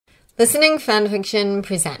Listening Fanfiction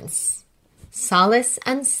presents Solace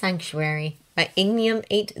and Sanctuary by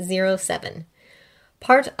Ignium807,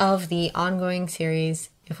 part of the ongoing series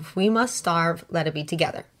If We Must Starve, Let It Be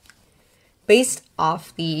Together, based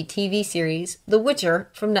off the TV series The Witcher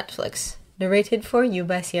from Netflix, narrated for you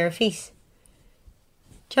by Sierra Feast.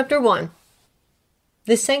 Chapter 1.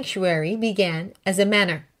 The sanctuary began as a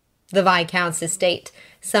manor, the viscount's estate,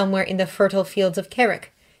 somewhere in the fertile fields of Kaer.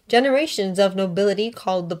 Generations of nobility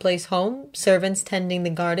called the place home, servants tending the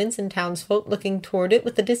gardens and townsfolk looking toward it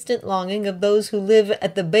with the distant longing of those who live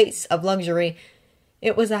at the base of luxury.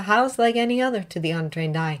 It was a house like any other to the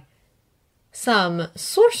untrained eye. Some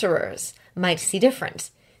sorcerers might see different.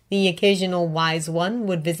 The occasional wise one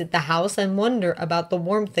would visit the house and wonder about the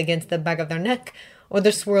warmth against the back of their neck, or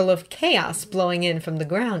the swirl of chaos blowing in from the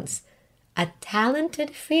grounds. A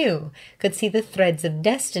talented few could see the threads of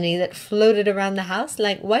destiny that floated around the house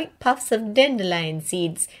like white puffs of dandelion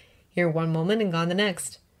seeds, here one moment and gone the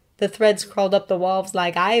next. The threads crawled up the walls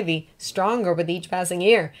like ivy, stronger with each passing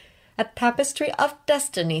year, a tapestry of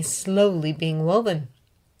destiny slowly being woven.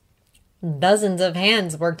 Dozens of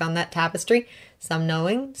hands worked on that tapestry, some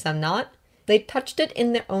knowing, some not. They touched it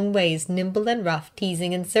in their own ways, nimble and rough,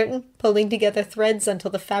 teasing and certain, pulling together threads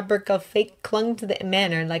until the fabric of fate clung to the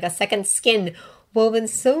manor like a second skin, woven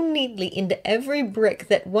so neatly into every brick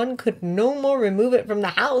that one could no more remove it from the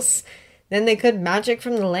house than they could magic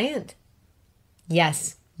from the land.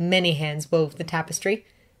 Yes, many hands wove the tapestry.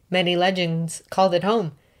 Many legends called it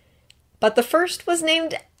home. But the first was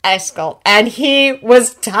named Eskel, and he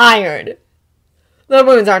was tired. The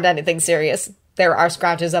wounds aren't anything serious. There are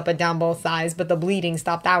scratches up and down both thighs, but the bleeding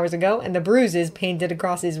stopped hours ago, and the bruises painted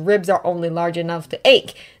across his ribs are only large enough to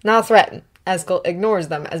ache, not threaten. Eskel ignores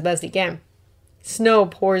them as best he can. Snow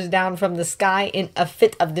pours down from the sky in a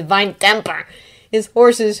fit of divine temper. His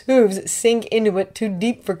horse's hooves sink into it too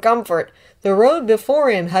deep for comfort. The road before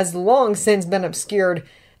him has long since been obscured.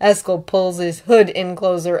 Eskel pulls his hood in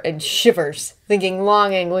closer and shivers, thinking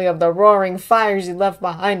longingly of the roaring fires he left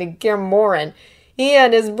behind in Kaer Morhen. He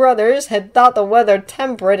and his brothers had thought the weather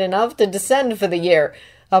temperate enough to descend for the year.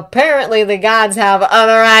 Apparently the gods have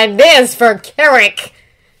other ideas for Kaer.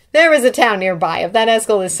 There is a town nearby, of that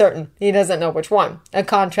Eskel is certain. He doesn't know which one. A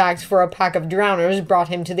contract for a pack of drowners brought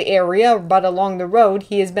him to the area, but along the road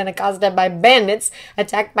he has been accosted by bandits,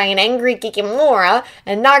 attacked by an angry Kikimora,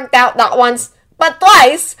 and knocked out not once, but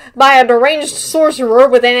twice, by a deranged sorcerer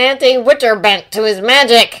with an anti-witcher bent to his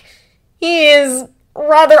magic. He is,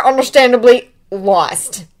 rather understandably,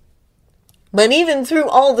 lost. But even through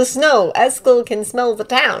all the snow, Eskel can smell the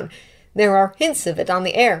town. There are hints of it on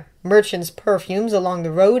the air, merchants' perfumes along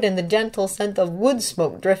the road, and the gentle scent of wood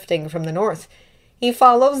smoke drifting from the north. He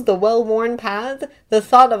follows the well-worn path, the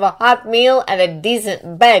thought of a hot meal and a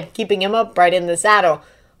decent bed keeping him upright in the saddle.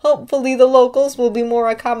 Hopefully the locals will be more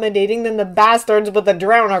accommodating than the bastards with the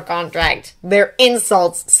drowner contract. Their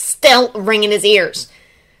insults still ring in his ears.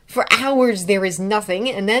 For hours there is nothing,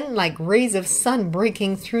 and then, like rays of sun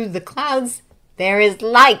breaking through the clouds, there is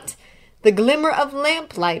light. The glimmer of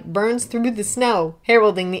lamplight burns through the snow,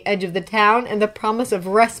 heralding the edge of the town and the promise of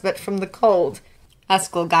respite from the cold.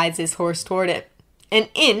 Eskel guides his horse toward it. An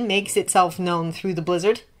inn makes itself known through the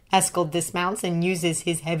blizzard. Eskel dismounts and uses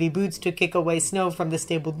his heavy boots to kick away snow from the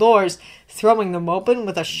stable doors, throwing them open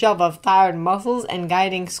with a shove of tired muscles and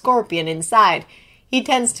guiding Scorpion inside. He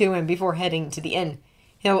tends to him before heading to the inn.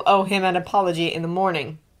 He'll owe him an apology in the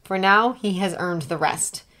morning. For now, he has earned the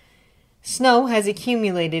rest. Snow has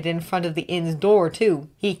accumulated in front of the inn's door, too.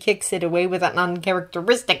 He kicks it away with an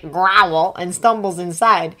uncharacteristic growl and stumbles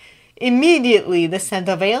inside. Immediately, the scent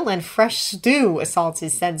of ale and fresh stew assaults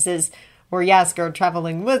his senses. Were Jaskier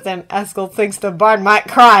traveling with him, Eskel thinks the bard might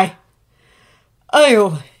cry.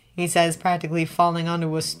 "Ale," he says, practically falling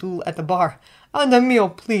onto a stool at the bar. "And a meal,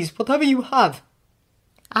 please, whatever you have."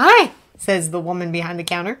 "Aye," says the woman behind the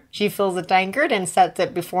counter. She fills a tankard and sets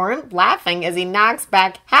it before him, laughing as he knocks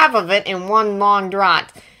back half of it in one long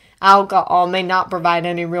draught. Alcohol may not provide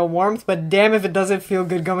any real warmth, but damn if it doesn't feel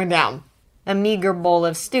good going down. A meager bowl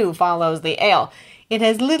of stew follows the ale. It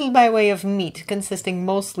has little by way of meat, consisting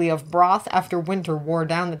mostly of broth after winter wore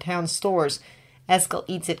down the town's stores. Eskel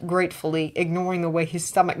eats it gratefully, ignoring the way his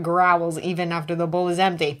stomach growls even after the bowl is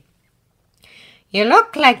empty. "You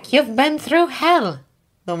look like you've been through hell,"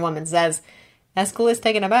 the woman says. Eskel is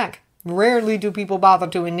taken aback. Rarely do people bother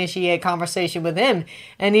to initiate conversation with him,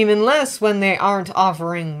 and even less when they aren't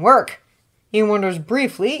offering work. He wonders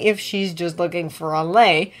briefly if she's just looking for a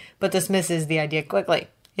lay, but dismisses the idea quickly.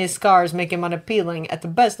 His scars make him unappealing at the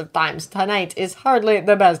best of times. Tonight is hardly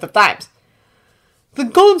the best of times. "The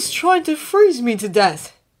gods tried to freeze me to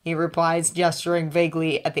death," he replies, gesturing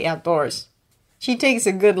vaguely at the outdoors. She takes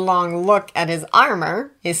a good long look at his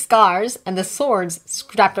armor, his scars, and the swords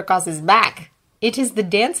strapped across his back. It is the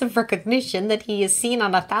dance of recognition that he has seen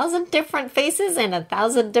on 1,000 different faces in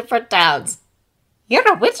 1,000 different towns.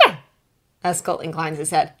 "You're a witcher!" Eskel inclines his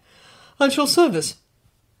head. "At your service."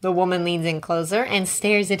 The woman leans in closer and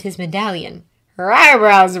stares at his medallion. Her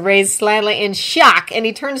eyebrows raise slightly in shock, and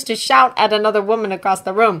he turns to shout at another woman across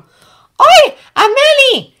the room. "Oi,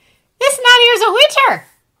 Amelie! This man here's a witcher!"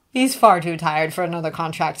 He's far too tired for another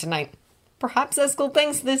contract tonight. Perhaps Eskel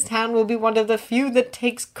thinks this town will be one of the few that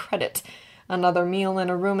takes credit. Another meal in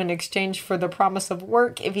a room in exchange for the promise of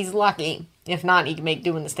work if he's lucky. If not, he can make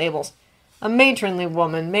do in the stables. A matronly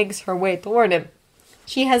woman makes her way toward him.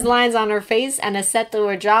 She has lines on her face and a set to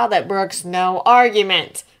her jaw that brooks no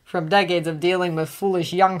argument. From decades of dealing with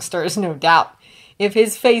foolish youngsters, no doubt. If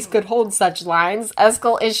his face could hold such lines,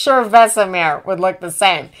 Eskel is sure Vesemir would look the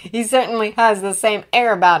same. He certainly has the same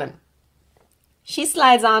air about him. She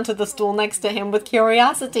slides onto the stool next to him with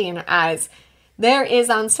curiosity in her eyes. There is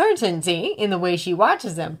uncertainty in the way she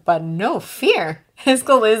watches him, but no fear.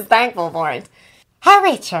 Eskel is thankful for it. "A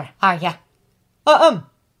witcher, are ya?"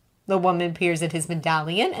 The woman peers at his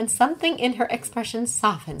medallion, and something in her expression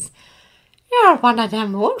softens. "You're one of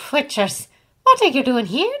them wolf witchers. What are you doing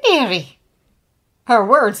here, dearie?" Her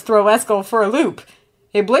words throw Eskel for a loop.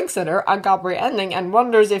 He blinks at her, uncomprehending, and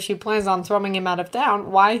wonders if she plans on throwing him out of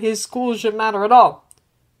town, why his school should matter at all.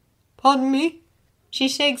 "Pardon me?" She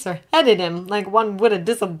shakes her head at him like one would a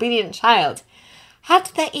disobedient child.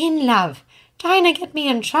 "At the inn, love. Trying to get me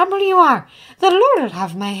in trouble you are. The Lord'll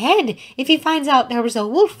have my head if he finds out there was a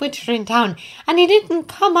wolf witcher in town and he didn't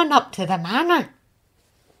come on up to the manor."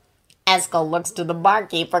 Eskel looks to the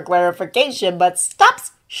barkeep for clarification, but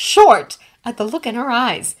stops short at the look in her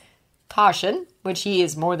eyes. Caution, which he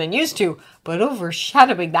is more than used to, but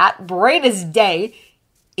overshadowing that, bright as day,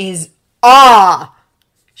 is awe.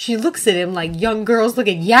 She looks at him like young girls look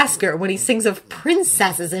at Jaskier when he sings of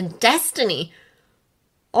princesses and destiny.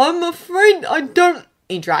 "I'm afraid I don't—"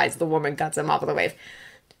 he tries. The woman cuts him off with a wave.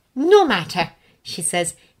 "No matter," she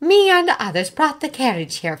says. "Me and the others brought the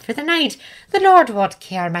carriage here for the night. The Lord won't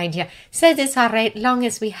care, mind you. Says it's all right long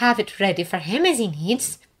as we have it ready for him as he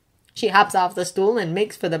needs." She hops off the stool and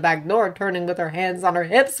makes for the back door, turning with her hands on her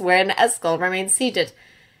hips when Eskel remains seated.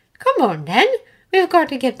 "Come on, then. We've got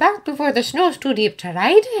to get back before the snow's too deep to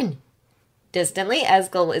ride in." Distantly,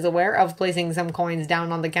 Eskel is aware of placing some coins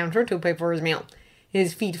down on the counter to pay for his meal.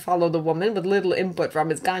 His feet follow the woman with little input from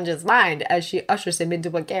his conscious mind as she ushers him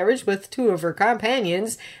into a carriage with two of her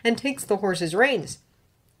companions and takes the horse's reins.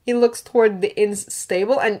 He looks toward the inn's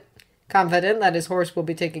stable and, confident that his horse will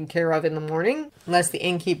be taken care of in the morning, lest the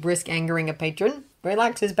innkeep risk angering a patron,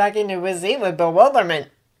 relaxes back into his seat with bewilderment.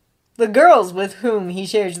 The girls with whom he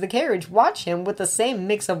shares the carriage watch him with the same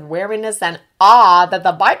mix of wariness and awe that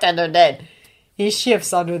the bartender did. He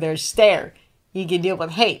shifts under their stare. He can deal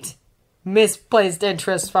with hate. Misplaced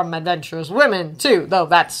interest from adventurous women, too, though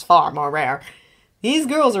that's far more rare. These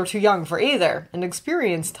girls are too young for either, and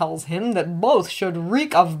experience tells him that both should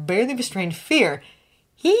reek of barely restrained fear.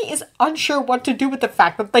 He is unsure what to do with the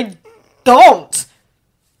fact that they don't.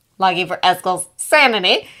 Lucky for Eskel's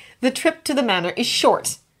sanity, the trip to the manor is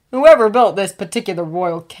short. Whoever built this particular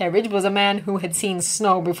royal carriage was a man who had seen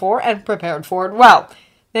snow before and prepared for it well.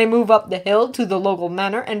 They move up the hill to the local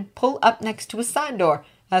manor and pull up next to a side door.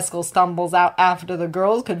 Eskel stumbles out after the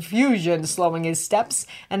girls, confusion slowing his steps,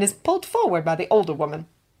 and is pulled forward by the older woman.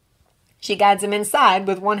 She guides him inside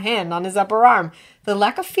with one hand on his upper arm. The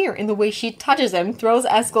lack of fear in the way she touches him throws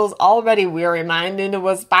Eskel's already weary mind into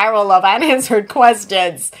a spiral of unanswered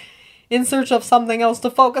questions. In search of something else to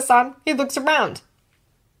focus on, he looks around.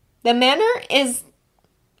 The manor is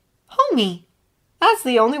homey. That's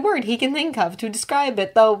the only word he can think of to describe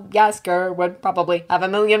it, though Jaskier would probably have a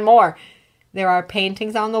million more. There are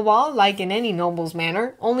paintings on the wall, like in any noble's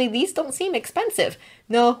manor, only these don't seem expensive.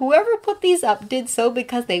 No, whoever put these up did so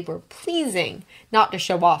because they were pleasing, not to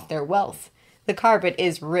show off their wealth. The carpet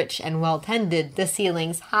is rich and well-tended, the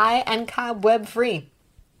ceilings high and cobweb-free.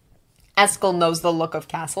 Eskel knows the look of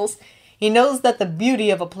castles. He knows that the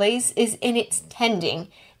beauty of a place is in its tending,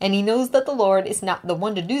 and he knows that the Lord is not the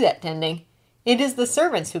one to do that tending. It is the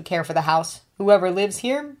servants who care for the house, whoever lives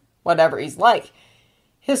here, whatever he's like.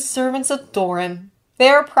 His servants adore him.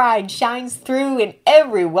 Their pride shines through in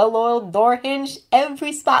every well-oiled door hinge,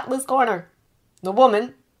 every spotless corner. The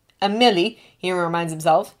woman, Amelie, he reminds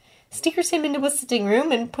himself, steers him into a sitting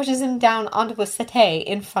room and pushes him down onto a settee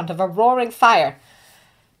in front of a roaring fire.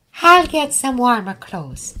 "I'll get some warmer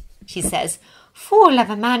clothes," she says. "Fool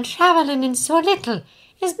of a man travelling in so little.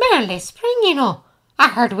 It's barely spring, you know. I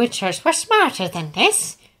heard witchers were smarter than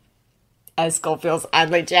this. Eskel feels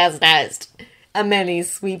oddly chastised. Amelie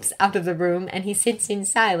sweeps out of the room, and he sits in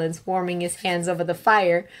silence, warming his hands over the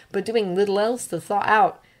fire, but doing little else to thaw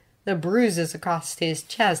out. The bruises across his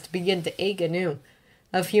chest begin to ache anew.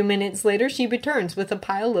 A few minutes later, she returns with a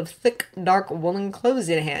pile of thick, dark woolen clothes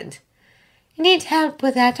in hand. Need help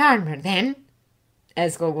with that armor, then?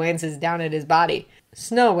 Eskel glances down at his body.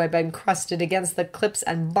 Snow had been crusted against the clips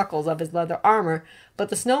and buckles of his leather armor, but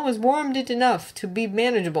the snow has warmed it enough to be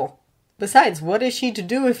manageable. Besides, what is she to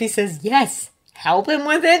do if he says yes? Help him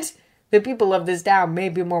with it? The people of this town may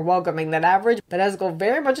be more welcoming than average, but Eskel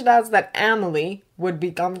very much doubts that Amelie would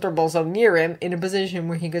be comfortable so near him in a position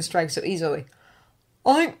where he could strike so easily.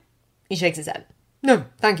 He shakes his head. No,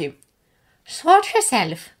 thank you. Sort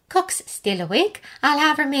herself. Cook's still awake. I'll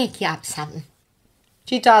have her make you up something.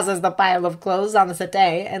 She tosses the pile of clothes on the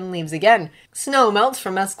settee and leaves again. Snow melts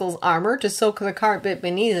from Eskel's armor to soak the carpet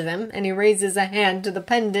beneath him, and he raises a hand to the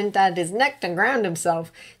pendant at his neck to ground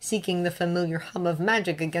himself, seeking the familiar hum of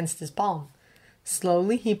magic against his palm.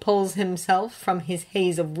 Slowly he pulls himself from his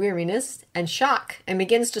haze of weariness and shock and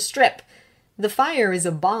begins to strip. The fire is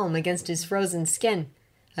a balm against his frozen skin.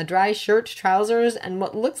 A dry shirt, trousers, and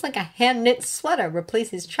what looks like a hand-knit sweater replace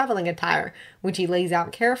his traveling attire, which he lays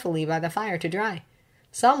out carefully by the fire to dry.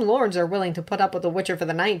 Some lords are willing to put up with a witcher for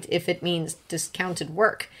the night if it means discounted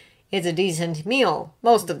work. It's a decent meal,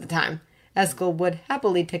 most of the time. Eskel would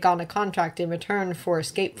happily take on a contract in return for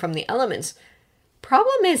escape from the elements.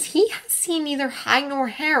 Problem is, he has seen neither hide nor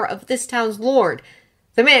hair of this town's lord.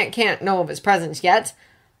 The man can't know of his presence yet.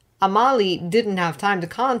 Amelie didn't have time to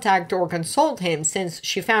contact or consult him since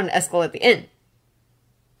she found Eskel at the inn.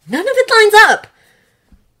 None of it lines up!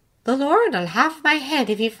 The Lord'll have my head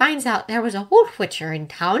if he finds out there was a wolf witcher in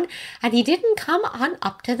town and he didn't come on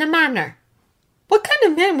up to the manor. What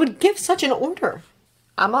kind of man would give such an order?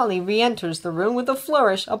 Amelie re-enters the room with a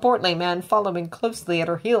flourish, a portly man following closely at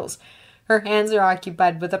her heels. Her hands are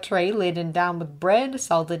occupied with a tray laden down with bread,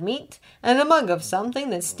 salted meat, and a mug of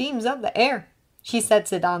something that steams up the air. She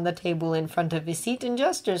sets it on the table in front of his seat and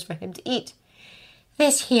gestures for him to eat.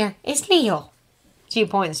 This here is Leo. She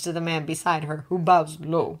points to the man beside her, who bows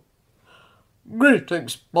low.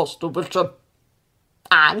 Greetings, Master Witcher.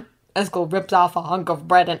 And Eskel rips off a hunk of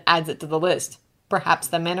bread and adds it to the list. Perhaps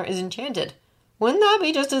the manor is enchanted. Wouldn't that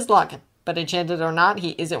be just his luck? But enchanted or not,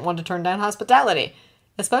 he isn't one to turn down hospitality.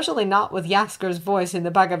 Especially not with Jaskier's voice in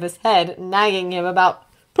the back of his head, nagging him about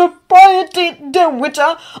propriety, dear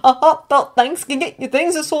Witcher. A heartfelt thanks can get you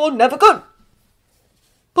things a sword never could.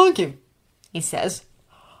 Thank you, he says.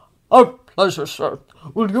 A pleasure, sir.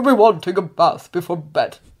 Will you be wanting a bath before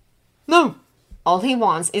bed? No. All he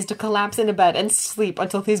wants is to collapse into bed and sleep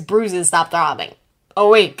until his bruises stop throbbing. A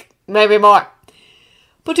week, maybe more.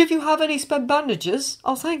 But if you have any spare bandages,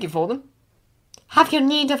 I'll thank you for them. Have you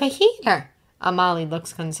need of a healer? Amelie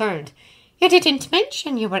looks concerned. You didn't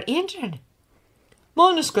mention you were injured.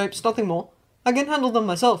 Minor scrapes, nothing more. I can handle them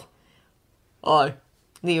myself. Aye,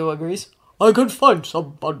 Leo agrees. I can find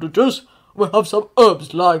some bandages. We have some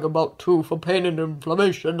herbs lying about too for pain and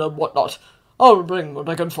inflammation and whatnot. I'll bring what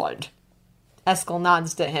I can find. Eskel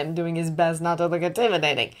nods to him, doing his best not to look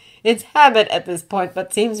intimidating. It's habit at this point,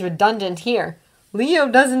 but seems redundant here. Leo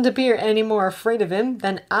doesn't appear any more afraid of him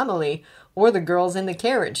than Amelie, or the girls in the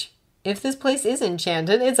carriage. If this place is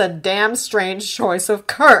enchanted, it's a damn strange choice of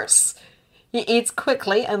curse. He eats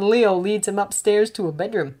quickly, and Leo leads him upstairs to a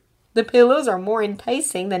bedroom. The pillows are more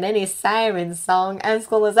enticing than any siren song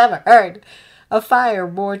Eskel has ever heard. A fire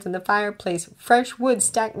roars in the fireplace, fresh wood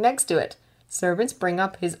stacked next to it. Servants bring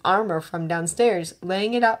up his armor from downstairs,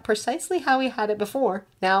 laying it out precisely how he had it before,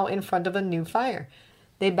 now in front of a new fire.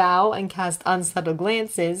 They bow and cast unsettled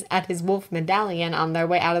glances at his wolf medallion on their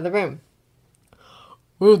way out of the room.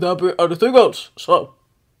 Will there be anything else, sir?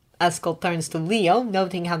 Eskel turns to Leo,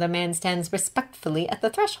 noting how the man stands respectfully at the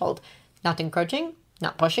threshold, not encroaching,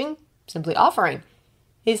 not pushing, simply offering.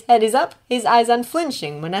 His head is up, his eyes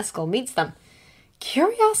unflinching when Eskel meets them.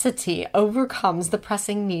 Curiosity overcomes the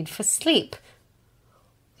pressing need for sleep.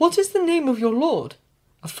 What is the name of your lord?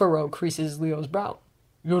 A furrow creases Leo's brow.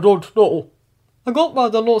 You don't know? I got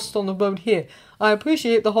rather lost on the road here. I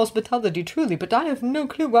appreciate the hospitality truly, but I have no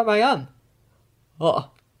clue where I am.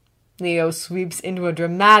 Ah. Leo sweeps into a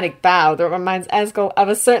dramatic bow that reminds Eskel of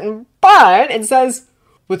a certain bard and says,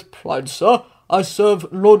 With pride, sir, I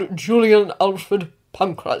serve Lord Julian Alfred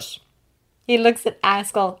Pancras. He looks at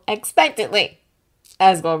Eskel expectantly.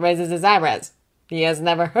 Eskel raises his eyebrows. He has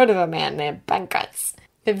never heard of a man named Pancras.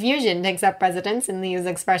 Confusion takes up residence in Leo's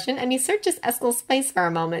expression, and he searches Eskel's face for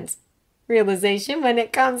a moment. Realization, when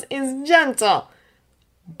it comes, is gentle.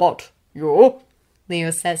 But you? Leo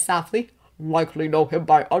says softly. Likely know him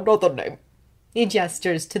by another name. He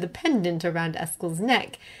gestures to the pendant around Eskel's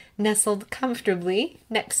neck, nestled comfortably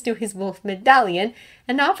next to his wolf medallion,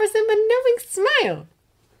 and offers him a knowing smile.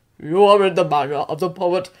 You are in the manor of the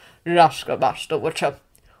poet Jaskier, Master Witcher.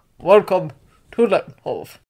 Welcome to Lettenhove.